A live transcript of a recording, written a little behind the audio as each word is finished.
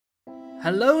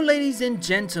Hello ladies and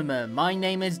gentlemen, my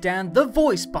name is Dan, the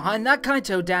voice behind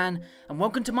ThatKaitoDan, and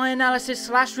welcome to my analysis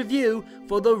 / review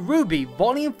for the RWBY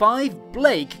Volume 5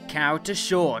 Blake character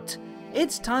short.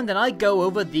 It's time that I go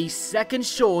over the second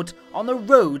short on the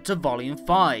road to Volume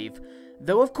 5.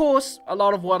 Though of course, a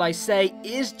lot of what I say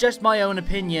is just my own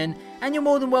opinion, and you're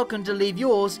more than welcome to leave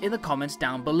yours in the comments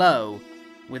down below.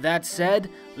 With that said,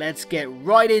 let's get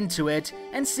right into it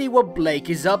and see what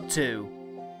Blake is up to.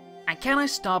 And can I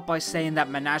start by saying that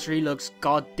Menagerie looks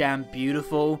goddamn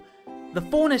beautiful? The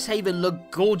Faunus Haven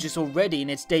looked gorgeous already in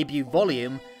its debut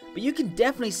volume, but you can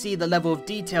definitely see the level of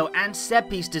detail and set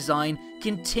piece design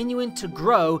continuing to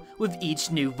grow with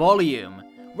each new volume,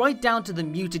 right down to the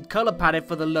muted color palette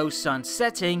for the low sun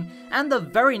setting and the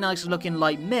very nice looking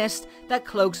light mist that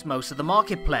cloaks most of the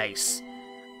marketplace.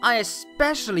 I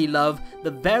especially love the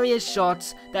various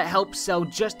shots that help sell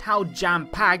just how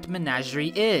jam-packed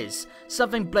Menagerie is,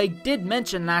 something Blake did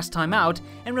mention last time out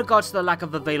in regards to the lack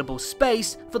of available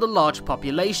space for the large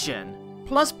population.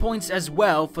 Plus points as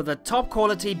well for the top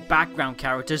quality background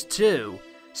characters too.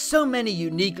 So many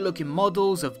unique looking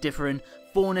models of different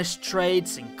Faunus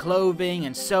traits and clothing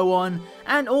and so on,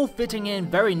 and all fitting in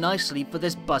very nicely for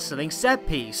this bustling set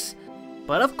piece.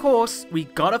 But of course, we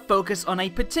gotta focus on a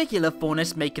particular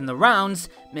Faunus making the rounds,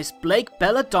 Miss Blake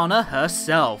Belladonna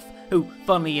herself, who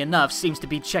funnily enough seems to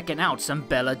be checking out some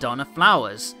Belladonna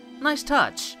flowers. Nice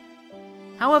touch.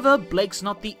 However, Blake's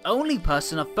not the only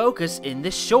person of focus in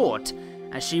this short,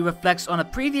 as she reflects on a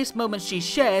previous moment she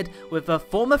shared with her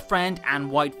former friend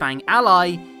and White Fang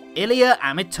ally, Ilia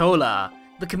Amitola,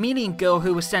 the chameleon girl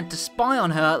who was sent to spy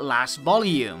on her last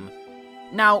volume.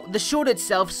 Now, the short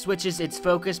itself switches its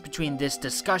focus between this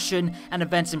discussion and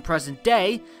events in present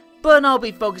day, but I'll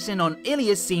be focusing on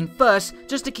Ilia's scene first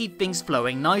just to keep things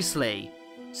flowing nicely.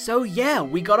 So yeah,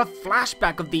 we got a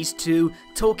flashback of these two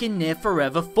talking near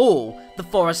Forever Fall, the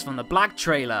forest from the Black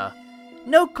trailer.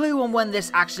 No clue on when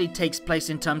this actually takes place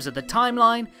in terms of the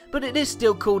timeline, but it is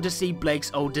still cool to see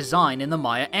Blake's old design in the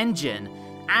Maya engine,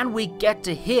 and we get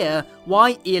to hear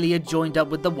why Ilia joined up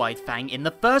with the White Fang in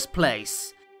the first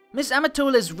place. Miss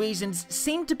Amitola's reasons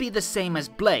seem to be the same as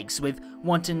Blake's, with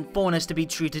wanting Faunus to be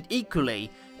treated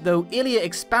equally, though Ilia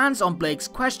expands on Blake's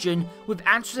question with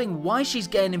answering why she's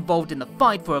getting involved in the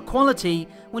fight for equality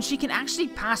when she can actually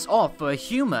pass off for a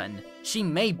human. She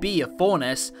may be a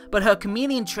Faunus, but her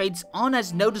chameleon traits aren't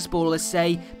as noticeable as,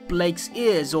 say, Blake's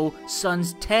ears or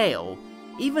Sun's tail.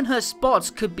 Even her spots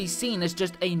could be seen as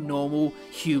just a normal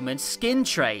human skin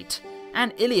trait.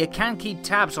 And Ilia can keep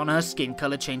tabs on her skin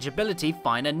color changeability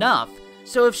fine enough,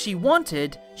 so if she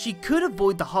wanted, she could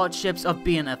avoid the hardships of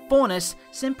being a Faunus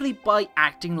simply by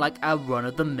acting like a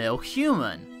run-of-the-mill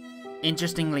human.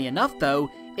 Interestingly enough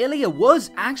though, Ilia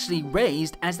was actually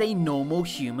raised as a normal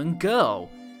human girl.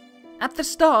 At the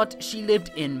start, she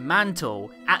lived in Mantle,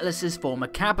 Atlas's former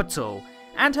capital,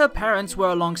 and her parents were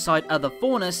alongside other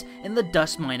Faunus in the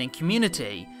dust mining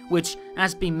community, which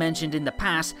has been mentioned in the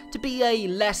past to be a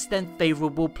less than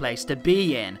favourable place to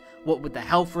be in, what with the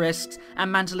health risks and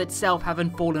Mantle itself having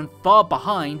fallen far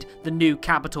behind the new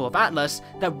capital of Atlas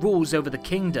that rules over the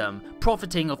kingdom,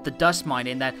 profiting off the dust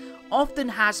mining that often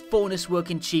has Faunus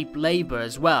working cheap labour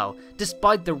as well,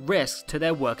 despite the risks to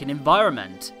their working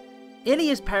environment.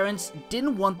 Ilia's parents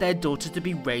didn't want their daughter to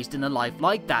be raised in a life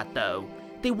like that though.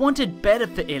 They wanted better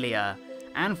for Ilia,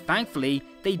 and thankfully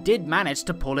they did manage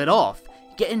to pull it off,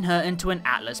 getting her into an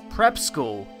Atlas prep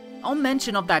school. On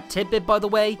mention of that tidbit by the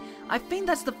way, I think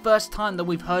that's the first time that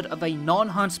we've heard of a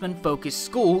non-huntsman focused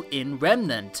school in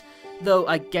Remnant, though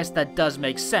I guess that does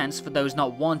make sense for those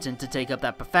not wanting to take up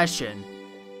that profession.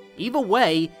 Either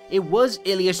way, it was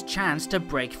Ilia's chance to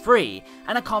break free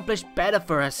and accomplish better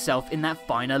for herself in that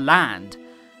finer land,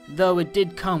 though it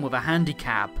did come with a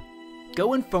handicap.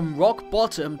 Going from rock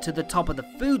bottom to the top of the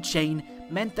food chain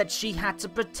meant that she had to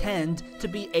pretend to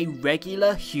be a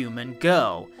regular human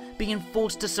girl, being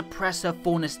forced to suppress her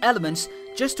Faunus elements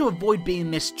just to avoid being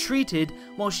mistreated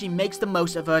while she makes the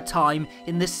most of her time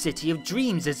in the City of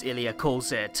Dreams as Ilia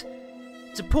calls it.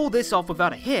 To pull this off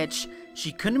without a hitch,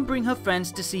 she couldn't bring her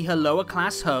friends to see her lower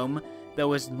class home, there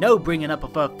was no bringing up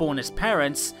of her Faunus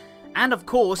parents, and of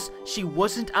course she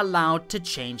wasn't allowed to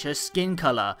change her skin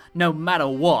color, no matter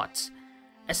what.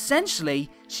 Essentially,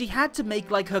 she had to make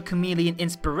like her chameleon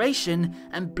inspiration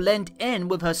and blend in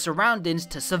with her surroundings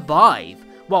to survive,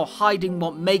 while hiding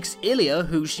what makes Ilia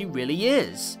who she really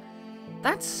is.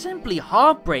 That's simply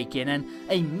heartbreaking and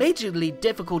a majorly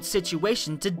difficult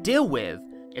situation to deal with.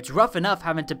 It's rough enough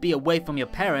having to be away from your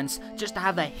parents just to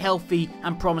have a healthy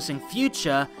and promising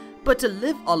future, but to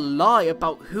live a lie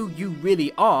about who you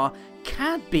really are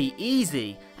can't be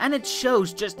easy, and it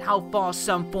shows just how far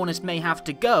some faunists may have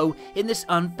to go in this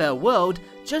unfair world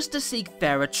just to seek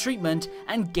fairer treatment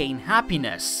and gain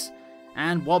happiness.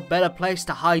 And what better place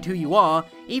to hide who you are,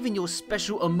 even your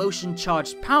special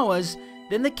emotion-charged powers,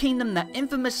 than the kingdom that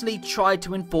infamously tried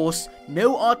to enforce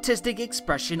no artistic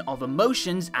expression of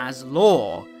emotions as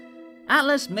law.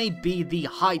 Atlas may be the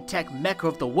high-tech mecca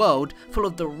of the world, full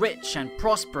of the rich and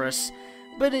prosperous,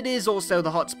 but it is also the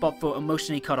hotspot for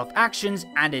emotionally cut-off actions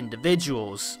and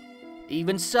individuals.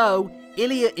 Even so,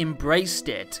 Ilia embraced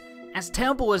it. As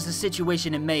terrible as the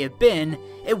situation it may have been,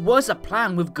 it was a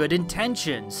plan with good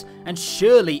intentions, and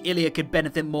surely Ilia could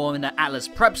benefit more in the Atlas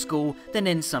prep school than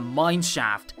in some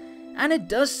mineshaft. And it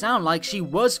does sound like she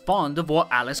was fond of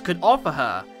what Atlas could offer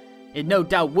her. It no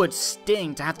doubt would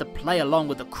sting to have to play along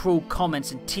with the cruel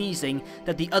comments and teasing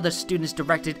that the other students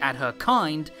directed at her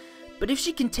kind, but if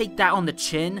she can take that on the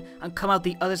chin and come out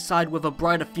the other side with a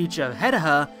brighter future ahead of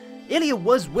her, Ilia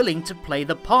was willing to play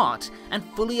the part and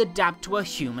fully adapt to a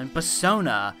human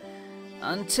persona,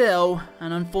 until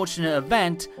an unfortunate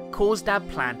event caused that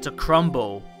plan to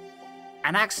crumble.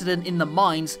 An accident in the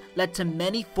mines led to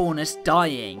many faunists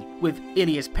dying, with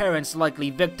Ilia's parents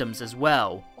likely victims as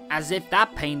well. As if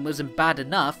that pain wasn't bad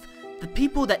enough, the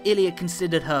people that Ilia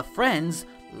considered her friends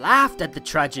laughed at the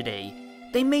tragedy.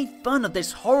 They made fun of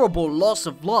this horrible loss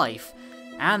of life,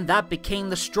 and that became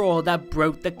the straw that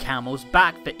broke the camel's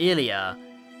back for Ilia.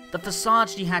 The facade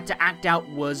she had to act out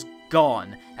was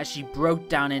gone as she broke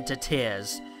down into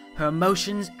tears, her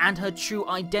emotions and her true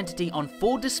identity on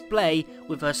full display,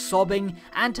 with her sobbing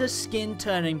and her skin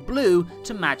turning blue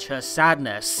to match her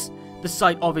sadness. The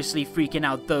sight obviously freaking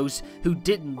out those who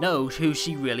didn't know who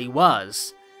she really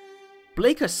was.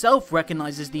 Blake herself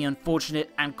recognizes the unfortunate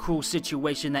and cruel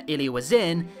situation that Ilia was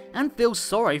in and feels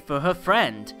sorry for her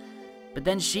friend. But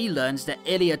then she learns that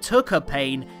Ilia took her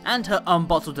pain and her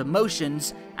unbottled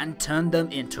emotions and turned them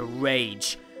into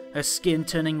rage, her skin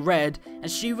turning red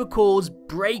as she recalls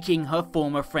breaking her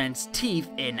former friend's teeth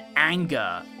in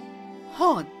anger.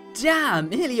 Oh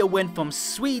damn, Ilia went from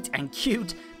sweet and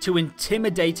cute to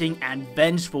intimidating and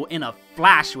vengeful in a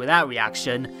flash with that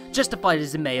reaction, justified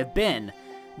as it may have been.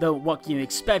 Though what can you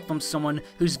expect from someone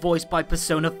who's voiced by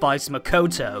Persona 5's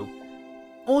Makoto?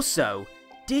 Also,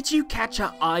 did you catch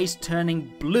her eyes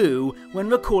turning blue when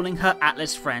recalling her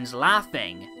Atlas friends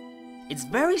laughing? It's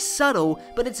very subtle,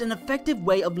 but it's an effective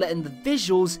way of letting the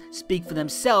visuals speak for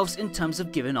themselves in terms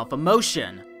of giving off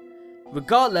emotion.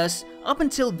 Regardless, up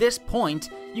until this point,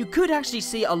 you could actually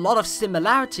see a lot of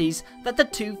similarities that the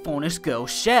two faunist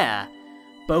girls share.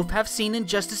 Both have seen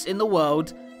injustice in the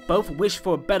world, both wish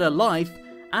for a better life,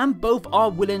 and both are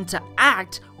willing to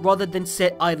act rather than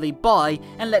sit idly by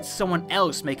and let someone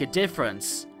else make a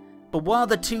difference. But while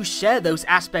the two share those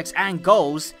aspects and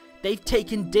goals, they've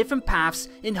taken different paths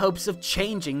in hopes of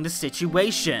changing the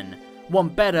situation, one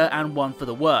better and one for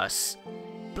the worse.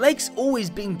 Blake's always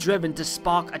been driven to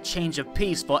spark a change of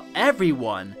peace for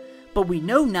everyone, but we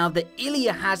know now that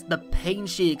Ilia has the pain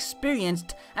she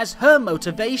experienced as her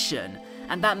motivation,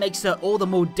 and that makes her all the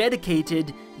more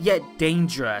dedicated, yet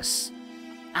dangerous.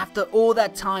 After all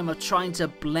that time of trying to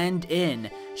blend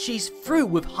in, she's through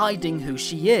with hiding who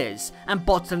she is and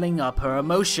bottling up her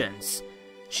emotions.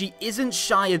 She isn't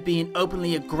shy of being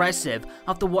openly aggressive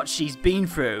after what she's been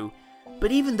through,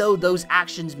 but even though those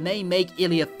actions may make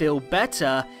Ilia feel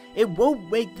better, it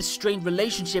won't make the strained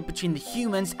relationship between the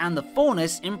humans and the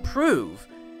faunists improve.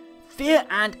 Fear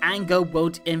and anger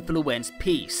won't influence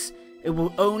peace, it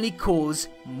will only cause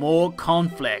more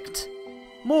conflict.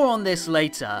 More on this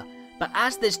later, but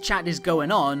as this chat is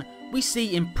going on, we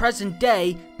see in present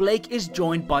day Blake is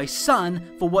joined by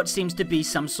Sun for what seems to be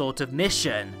some sort of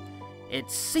mission.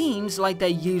 It seems like they're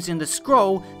using the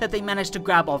scroll that they managed to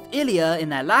grab off Ilia in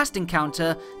their last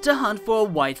encounter to hunt for a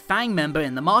White Fang member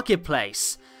in the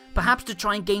marketplace, perhaps to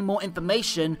try and gain more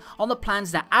information on the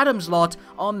plans that Adam's lot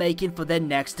are making for their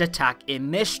next attack in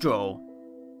Mistral.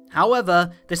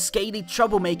 However, the scaly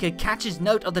troublemaker catches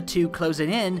note of the two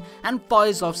closing in and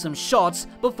fires off some shots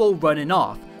before running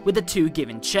off, with the two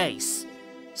giving chase.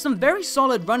 Some very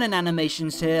solid running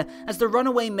animations here as the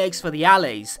runaway makes for the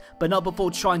alleys, but not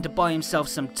before trying to buy himself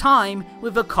some time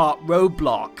with a cart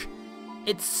roadblock.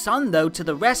 It's Sun though to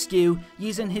the rescue,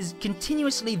 using his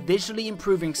continuously visually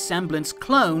improving semblance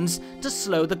clones to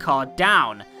slow the car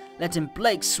down, letting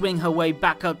Blake swing her way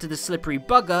back up to the slippery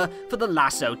bugger for the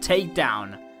lasso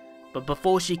takedown. But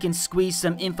before she can squeeze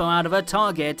some info out of her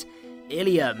target,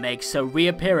 Ilia makes her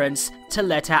reappearance to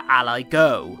let her ally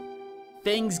go.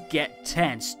 things get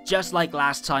tense, just like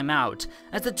last time out,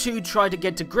 as the two try to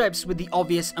get to grips with the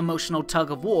obvious emotional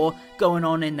tug of war going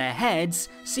on in their heads,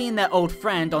 seeing their old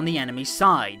friend on the enemy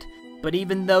side. But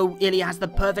even though Ilia has the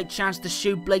perfect chance to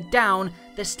shoot Blake down,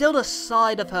 there's still a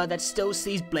side of her that still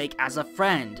sees Blake as a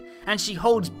friend, and she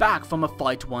holds back from a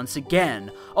fight once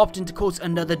again, opting to cause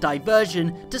another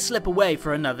diversion to slip away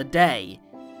for another day.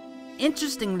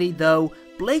 Interestingly though,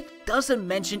 Blake doesn't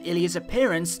mention Ilia's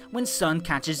appearance when Sun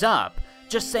catches up,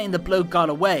 just saying the bloke got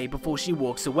away before she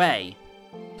walks away.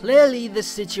 Clearly the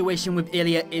situation with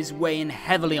Ilia is weighing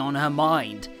heavily on her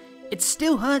mind. It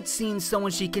still hurts seeing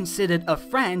someone she considered a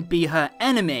friend be her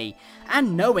enemy,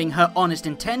 and knowing her honest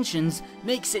intentions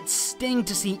makes it sting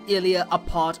to see Ilia a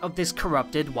part of this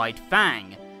corrupted White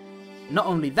Fang. Not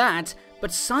only that,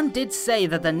 but Sun did say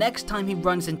that the next time he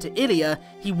runs into Ilia,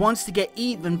 he wants to get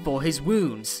even for his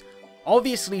wounds.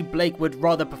 Obviously Blake would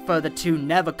rather prefer the two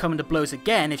never come to blows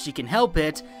again if she can help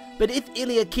it, but if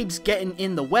Ilia keeps getting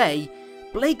in the way,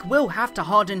 Blake will have to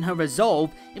harden her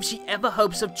resolve if she ever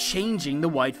hopes of changing the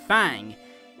White Fang,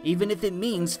 even if it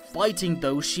means fighting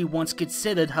those she once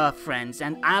considered her friends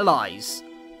and allies.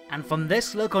 And from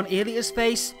this look on Ilia's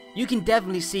face, you can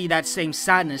definitely see that same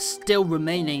sadness still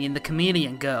remaining in the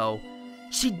chameleon girl.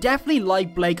 She definitely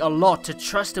liked Blake a lot to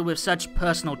trust her with such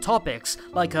personal topics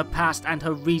like her past and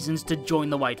her reasons to join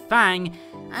the White Fang,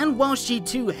 and while she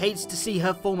too hates to see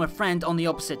her former friend on the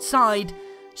opposite side,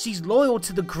 she's loyal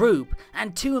to the group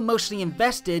and too emotionally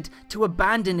invested to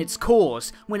abandon its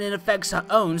cause when it affects her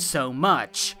own so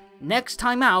much. Next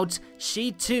time out,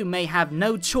 she too may have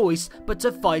no choice but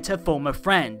to fight her former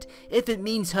friend, if it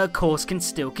means her cause can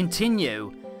still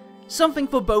continue. Something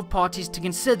for both parties to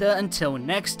consider until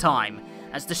next time,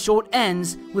 as the short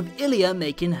ends with Ilia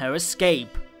making her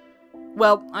escape.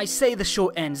 Well, I say the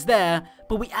short ends there,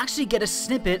 but we actually get a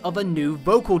snippet of a new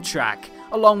vocal track,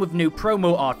 along with new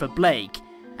promo art for Blake.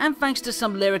 And thanks to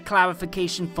some lyric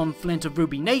clarification from Flint of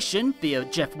RWBY Nation via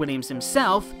Jeff Williams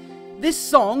himself, this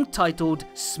song, titled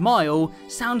Smile,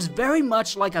 sounds very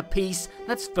much like a piece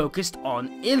that's focused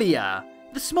on Ilia.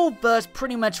 The small verse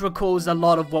pretty much recalls a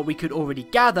lot of what we could already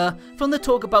gather from the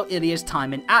talk about Ilia's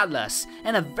time in Atlas,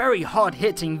 and a very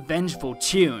hard-hitting, vengeful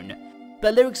tune.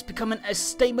 The lyrics becoming a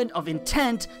statement of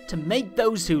intent to make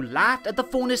those who laughed at the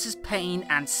Faunus' pain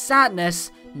and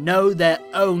sadness know their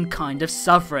own kind of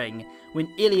suffering,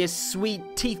 when Ilia's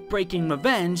sweet, teeth-breaking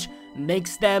revenge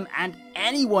makes them and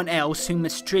anyone else who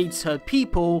mistreats her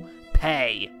people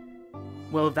pay.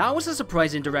 Well, that was a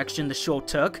surprising direction the short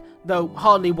took, though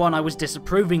hardly one I was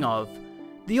disapproving of.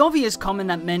 The obvious comment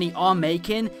that many are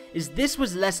making is this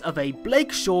was less of a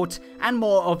Blake short and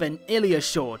more of an Ilia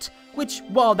short, which,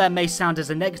 while that may sound as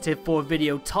a negative for a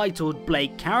video titled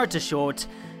Blake Character Short,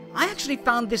 I actually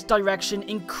found this direction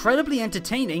incredibly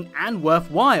entertaining and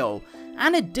worthwhile,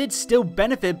 and it did still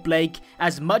benefit Blake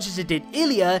as much as it did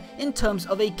Ilia in terms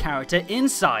of a character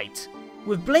insight.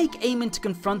 With Blake aiming to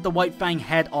confront the White Fang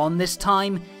head on this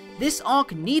time, this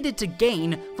arc needed to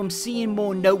gain from seeing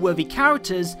more noteworthy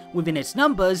characters within its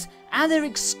numbers and their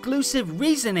exclusive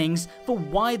reasonings for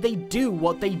why they do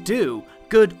what they do,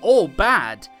 good or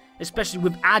bad, especially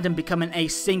with Adam becoming a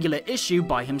singular issue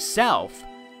by himself.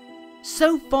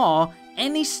 So far,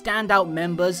 any standout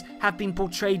members have been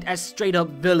portrayed as straight up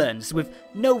villains with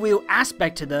no real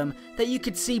aspect to them that you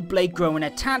could see Blake growing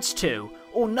attached to,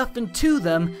 or nothing to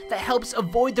them that helps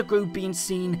avoid the group being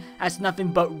seen as nothing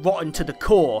but rotten to the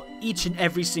core, each and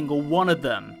every single one of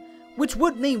them. Which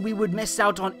would mean we would miss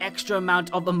out on extra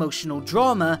amount of emotional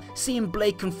drama seeing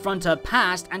Blake confront her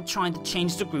past and trying to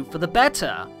change the group for the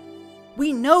better.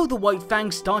 We know the White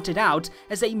Fang started out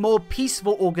as a more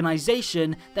peaceful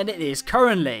organization than it is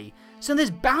currently, so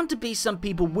there's bound to be some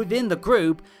people within the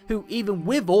group who, even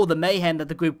with all the mayhem that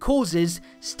the group causes,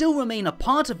 still remain a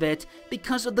part of it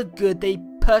because of the good they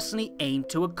personally aim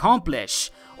to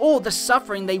accomplish, or the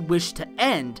suffering they wish to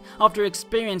end after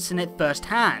experiencing it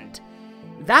firsthand.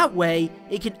 That way,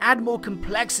 it can add more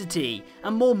complexity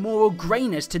and more moral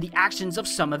grayness to the actions of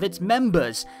some of its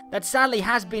members that sadly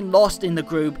has been lost in the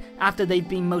group after they've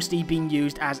been mostly being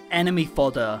used as enemy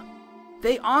fodder.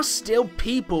 They are still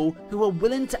people who are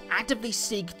willing to actively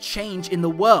seek change in the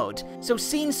world, so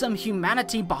seeing some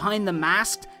humanity behind the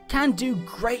mask can do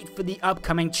great for the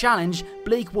upcoming challenge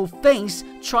Blake will face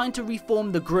trying to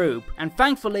reform the group, and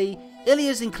thankfully,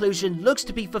 Ilia's inclusion looks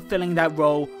to be fulfilling that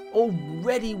role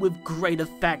already with great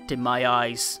effect in my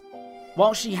eyes.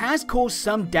 While she has caused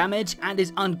some damage and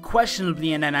is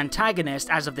unquestionably an antagonist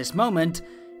as of this moment,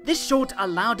 This short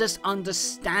allowed us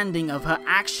understanding of her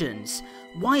actions,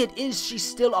 why it is she's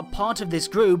still a part of this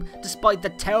group despite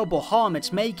the terrible harm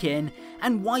it's making,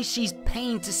 and why she's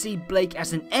pained to see Blake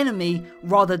as an enemy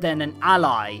rather than an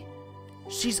ally.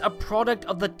 She's a product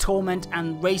of the torment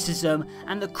and racism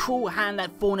and the cruel hand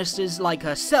that faunesters like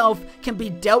herself can be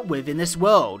dealt with in this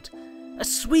world. A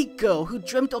sweet girl who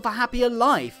dreamt of a happier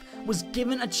life was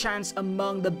given a chance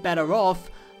among the better off,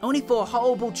 only for a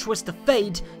horrible twist of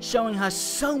fate showing her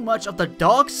so much of the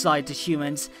dark side to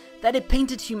humans that it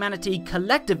painted humanity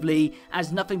collectively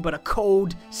as nothing but a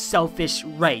cold, selfish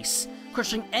race,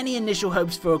 crushing any initial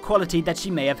hopes for equality that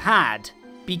she may have had.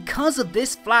 Because of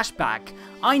this flashback,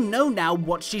 I know now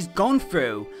what she's gone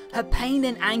through. Her pain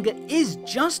and anger is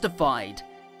justified.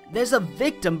 There's a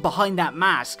victim behind that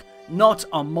mask, not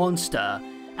a monster,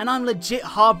 and I'm legit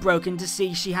heartbroken to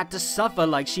see she had to suffer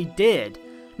like she did.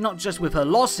 Not just with her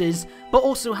losses, but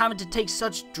also having to take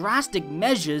such drastic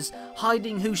measures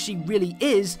hiding who she really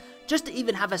is just to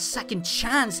even have a second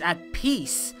chance at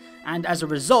peace. And as a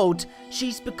result,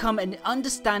 she's become an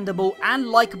understandable and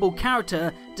likable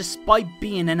character despite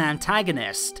being an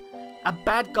antagonist. A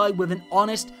bad guy with an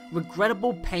honest,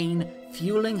 regrettable pain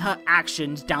fueling her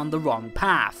actions down the wrong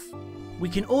path. We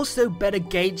can also better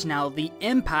gauge now the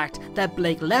impact that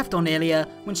Blake left on Ilia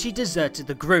when she deserted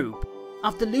the group.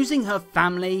 After losing her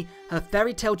family, her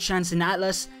fairy tale chance in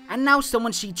Atlas, and now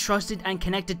someone she trusted and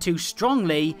connected to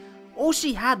strongly, all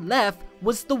she had left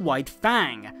was the White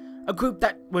Fang, a group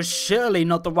that was surely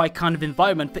not the right kind of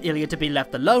environment for Ilia to be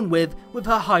left alone with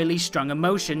her highly strung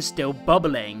emotions still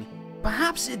bubbling.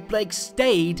 Perhaps if Blake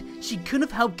stayed, she could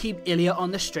have helped keep Ilia on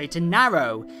the straight and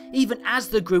narrow, even as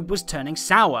the group was turning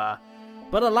sour.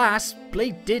 But alas,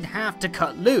 Blake did have to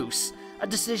cut loose, a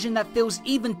decision that feels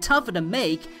even tougher to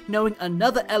make knowing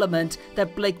another element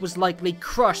that Blake was likely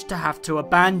crushed to have to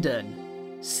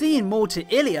abandon. Seeing more to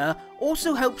Ilia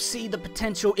also helps see the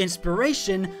potential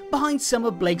inspiration behind some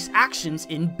of Blake's actions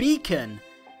in Beacon.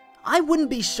 I wouldn't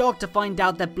be shocked to find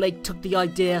out that Blake took the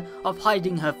idea of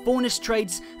hiding her faunist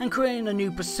traits and creating a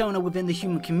new persona within the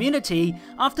human community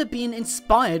after being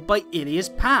inspired by Ilia's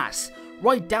past,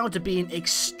 right down to being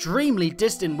extremely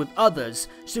distant with others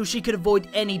so she could avoid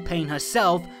any pain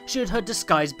herself should her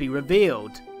disguise be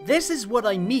revealed. This is what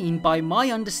I mean by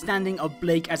my understanding of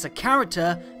Blake as a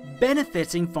character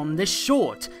benefiting from this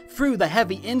short through the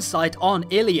heavy insight on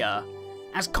Ilia,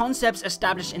 as concepts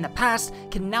established in the past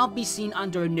can now be seen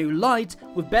under a new light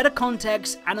with better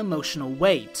context and emotional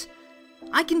weight.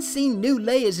 I can see new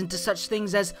layers into such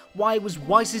things as why it was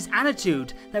Weiss's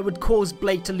attitude that would cause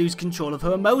Blake to lose control of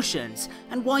her emotions,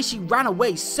 and why she ran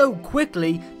away so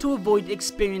quickly to avoid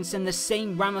experiencing the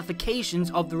same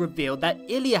ramifications of the reveal that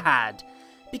Ilia had,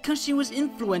 because she was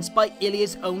influenced by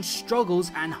Ilia's own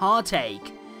struggles and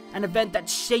heartache, an event that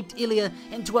shaped Ilia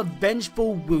into a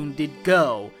vengeful, wounded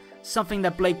girl, something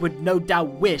that Blake would no doubt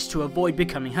wish to avoid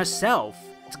becoming herself.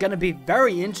 It's gonna be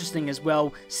very interesting as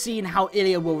well, seeing how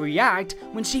Ilia will react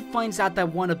when she finds out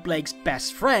that one of Blake's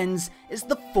best friends is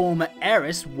the former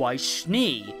heiress Weiss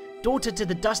Schnee, daughter to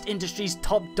the dust industry's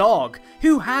top dog,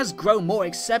 who has grown more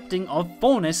accepting of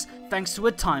faunus thanks to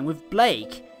her time with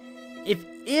Blake. If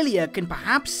Ilia can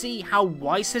perhaps see how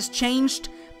Weiss has changed,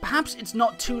 perhaps it's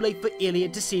not too late for Ilia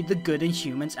to see the good in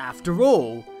humans after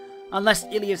all. Unless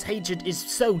Ilia's hatred is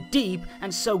so deep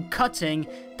and so cutting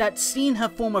that seeing her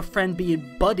former friend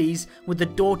being buddies with the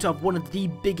daughter of one of the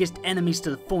biggest enemies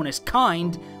to the faunus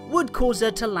kind would cause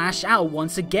her to lash out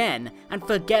once again and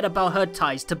forget about her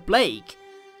ties to Blake.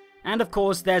 And of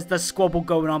course there's the squabble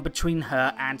going on between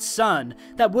her and Sun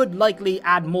that would likely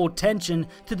add more tension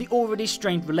to the already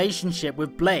strained relationship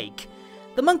with Blake.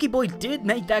 The monkey boy did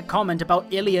make that comment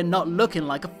about Ilia not looking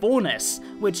like a faunus,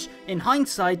 which in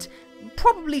hindsight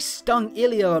probably stung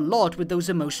Ilia a lot with those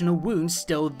emotional wounds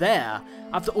still there,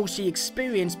 after all she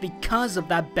experienced because of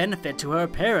that benefit to her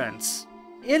appearance.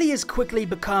 Ilia's quickly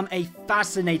become a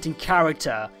fascinating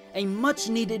character, a much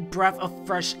needed breath of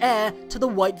fresh air to the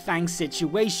White Fang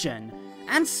situation,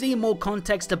 and seeing more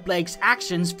context to Blake's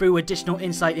actions through additional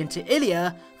insight into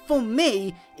Ilia, for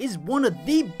me, is one of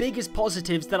the biggest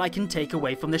positives that I can take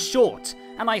away from the short,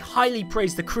 and I highly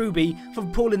praise the RWBY for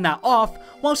pulling that off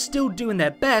while still doing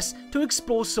their best to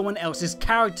explore someone else's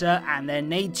character and their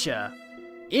nature.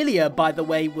 Ilia, by the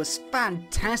way, was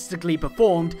fantastically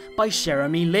performed by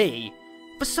Jeremy Lee.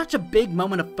 For such a big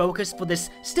moment of focus for this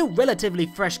still relatively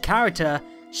fresh character,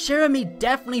 Jeremy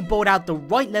definitely brought out the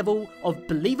right level of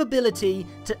believability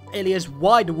to Ilia's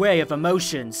wide array of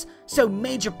emotions, so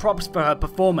major props for her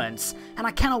performance, and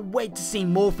I cannot wait to see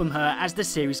more from her as the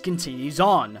series continues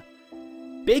on.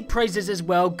 Big praises as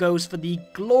well goes for the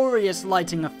glorious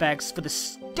lighting effects, for the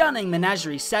stunning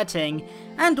menagerie setting,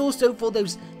 and also for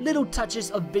those little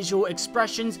touches of visual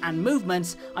expressions and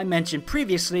movements I mentioned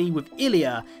previously with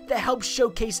Ilia that help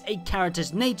showcase a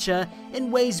character's nature in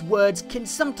ways words can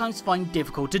sometimes find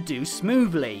difficult to do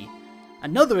smoothly.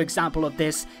 Another example of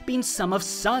this being some of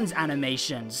Sun's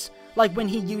animations, like when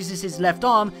he uses his left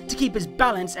arm to keep his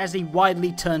balance as he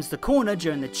widely turns the corner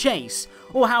during the chase,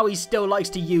 or how he still likes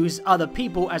to use other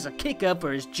people as a kicker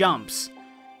for his jumps.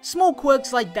 Small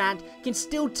quirks like that can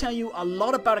still tell you a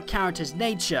lot about a character's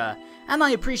nature, and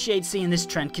I appreciate seeing this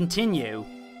trend continue.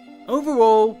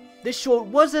 Overall, this short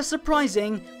was a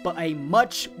surprising but a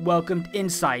much welcomed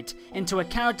insight into a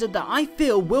character that I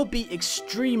feel will be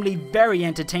extremely very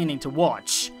entertaining to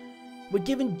watch. We're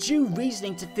given due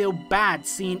reasoning to feel bad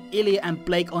seeing Ilia and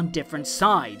Blake on different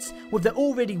sides, with their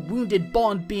already wounded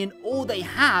bond being all they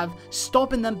have,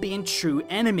 stopping them being true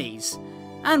enemies.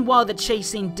 And while the chase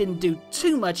scene didn't do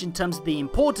too much in terms of the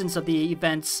importance of the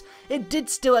events, it did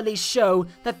still at least show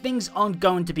that things aren't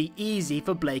going to be easy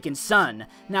for Blake and Sun,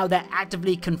 now they're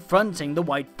actively confronting the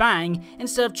White Fang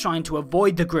instead of trying to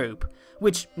avoid the group,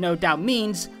 which no doubt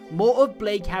means more of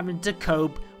Blake having to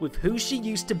cope with who she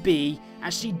used to be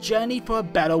as she journeyed for a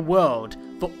better world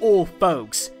for all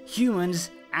folks, humans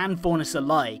and Faunus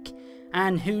alike.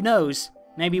 And who knows,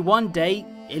 maybe one day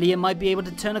Ilia might be able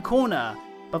to turn a corner,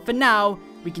 but for now,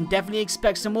 we can definitely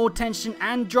expect some more tension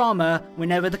and drama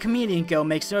whenever the Chameleon Girl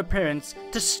makes her appearance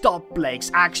to stop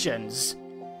Blake's actions.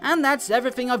 And that's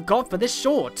everything I've got for this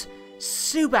short.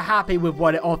 Super happy with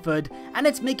what it offered, and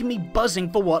it's making me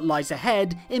buzzing for what lies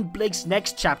ahead in Blake's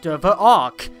next chapter of her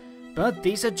arc. But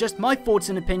these are just my thoughts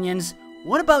and opinions.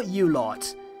 What about you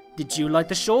lot? Did you like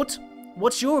the short?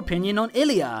 What's your opinion on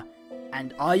Ilia?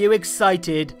 And are you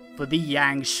excited for the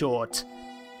Yang short?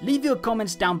 Leave your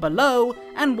comments down below,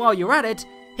 and while you're at it,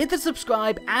 hit the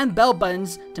subscribe and bell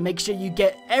buttons to make sure you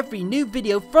get every new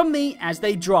video from me as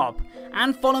they drop.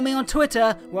 And follow me on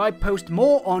Twitter where I post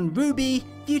more on RWBY,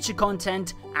 future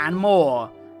content and more.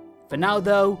 For now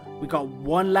though, we got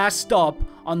one last stop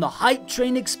on the Hype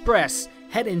Train Express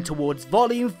heading towards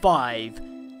Volume 5.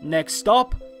 Next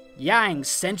stop, Yang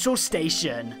Central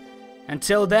Station.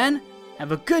 Until then,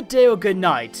 have a good day or good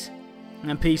night,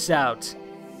 and peace out.